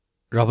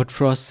Robert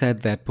Frost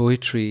said that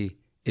poetry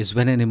is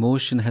when an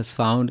emotion has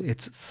found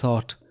its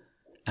thought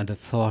and the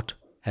thought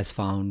has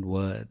found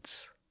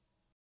words.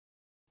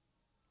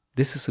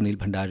 This is Sunil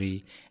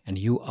Bhandari and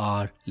you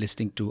are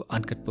listening to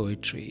Uncut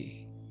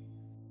Poetry.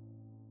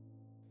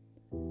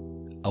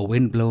 A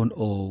Windblown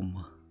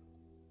Om.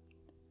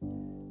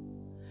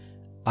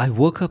 I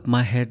woke up,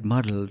 my head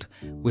muddled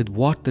with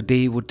what the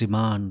day would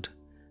demand,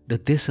 the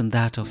this and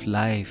that of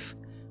life,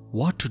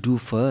 what to do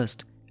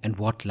first and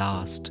what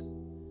last.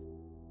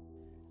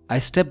 I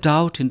stepped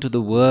out into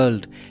the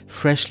world,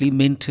 freshly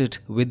minted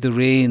with the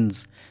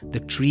rains, the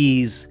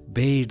trees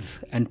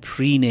bathed and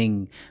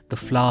preening, the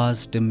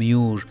flowers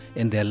demure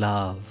in their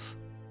love.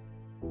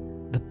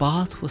 The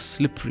path was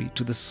slippery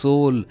to the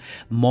soul,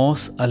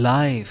 moss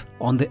alive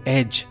on the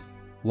edge.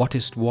 What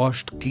is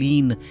washed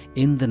clean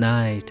in the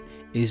night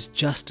is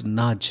just a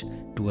nudge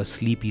to a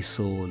sleepy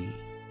soul.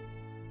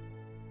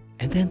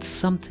 And then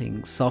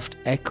something soft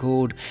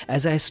echoed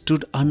as I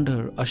stood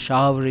under a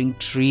showering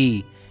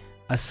tree,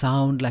 a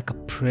sound like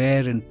a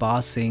prayer in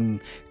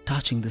passing,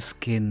 touching the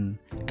skin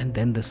and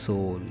then the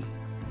soul.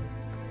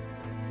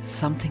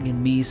 Something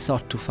in me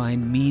sought to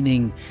find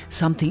meaning,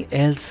 something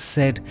else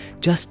said,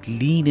 just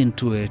lean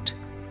into it.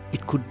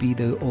 It could be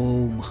the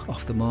Om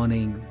of the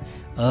morning,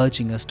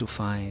 urging us to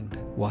find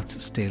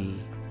what's still.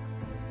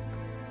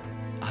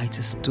 I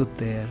just stood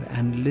there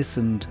and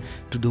listened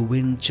to the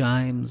wind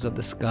chimes of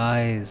the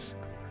skies,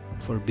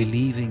 for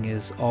believing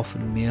is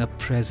often mere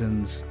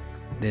presence.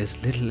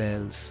 There's little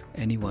else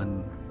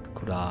anyone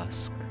could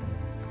ask.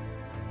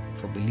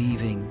 For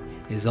believing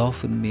is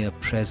often mere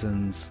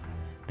presence.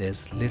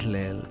 There's little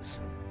else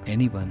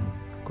anyone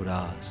could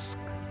ask.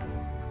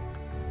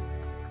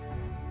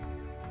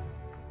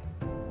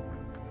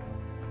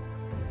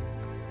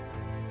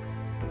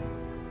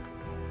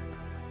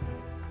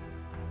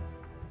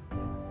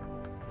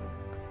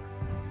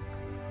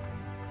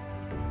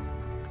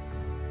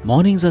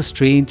 Mornings are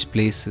strange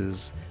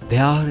places. They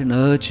are an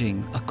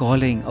urging, a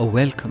calling, a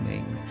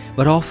welcoming,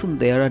 but often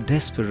they are a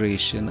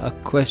desperation, a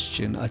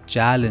question, a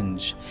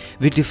challenge.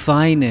 We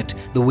define it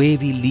the way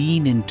we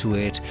lean into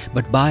it,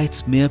 but by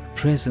its mere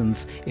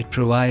presence, it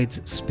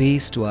provides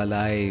space to our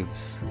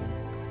lives.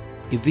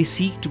 If we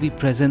seek to be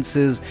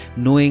presences,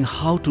 knowing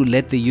how to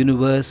let the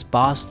universe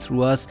pass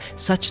through us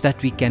such that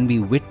we can be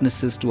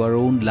witnesses to our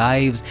own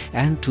lives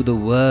and to the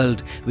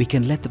world, we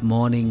can let the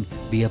morning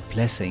be a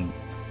blessing.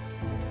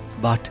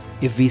 But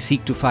if we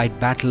seek to fight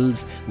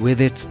battles with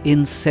its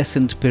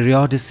incessant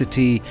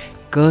periodicity,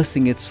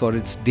 cursing it for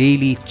its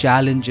daily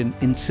challenge and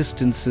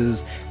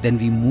insistences, then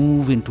we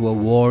move into a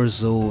war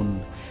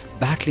zone,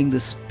 battling the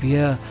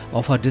spear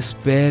of our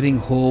despairing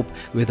hope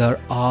with our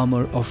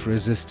armor of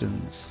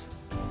resistance.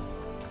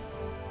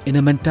 In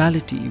a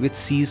mentality which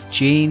sees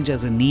change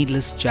as a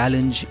needless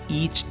challenge,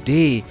 each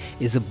day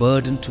is a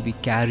burden to be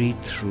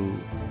carried through.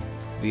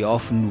 We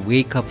often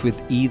wake up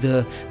with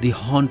either the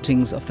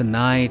hauntings of the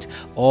night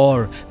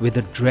or with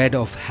the dread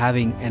of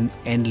having an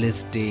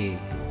endless day.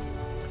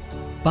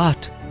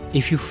 But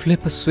if you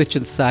flip a switch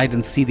inside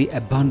and see the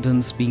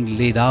abundance being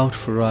laid out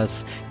for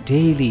us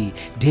daily,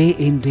 day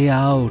in, day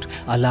out,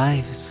 our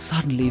lives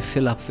suddenly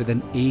fill up with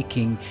an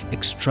aching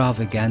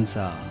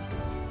extravaganza.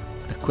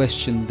 The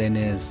question then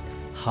is,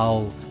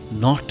 how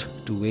not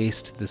to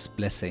waste this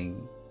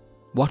blessing?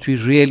 What we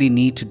really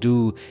need to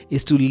do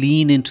is to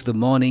lean into the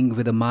morning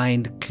with a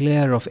mind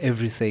clear of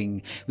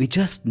everything. We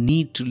just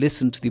need to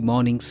listen to the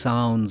morning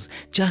sounds,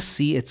 just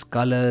see its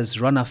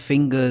colors, run our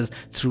fingers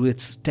through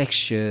its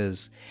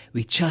textures.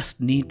 We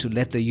just need to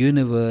let the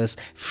universe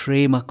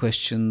frame our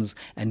questions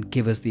and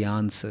give us the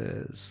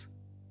answers.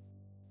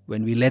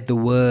 When we let the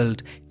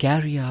world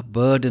carry our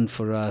burden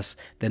for us,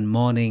 then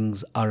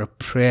mornings are a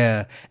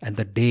prayer and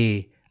the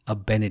day a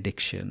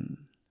benediction.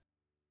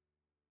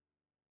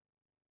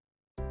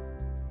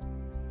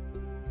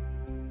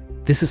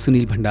 This is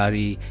Sunil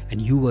Bhandari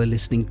and you were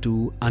listening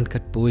to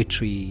Uncut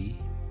Poetry.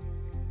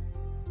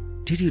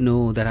 Did you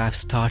know that I've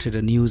started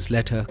a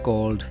newsletter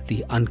called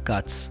The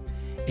Uncuts?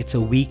 It's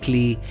a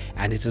weekly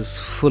and it is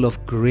full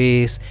of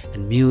grace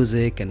and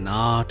music and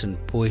art and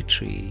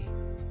poetry.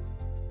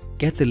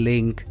 Get the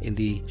link in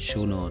the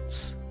show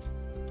notes.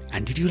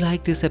 And did you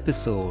like this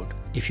episode?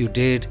 If you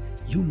did,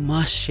 you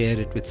must share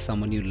it with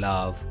someone you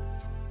love.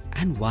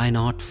 And why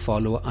not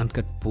follow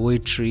Uncut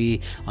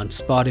Poetry on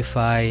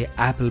Spotify,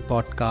 Apple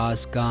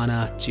Podcasts,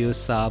 Gaana,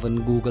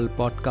 JioSaavn, Google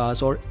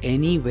Podcasts, or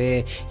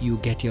anywhere you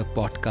get your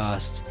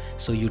podcasts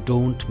so you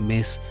don't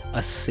miss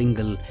a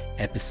single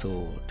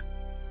episode.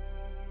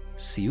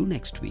 See you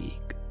next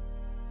week.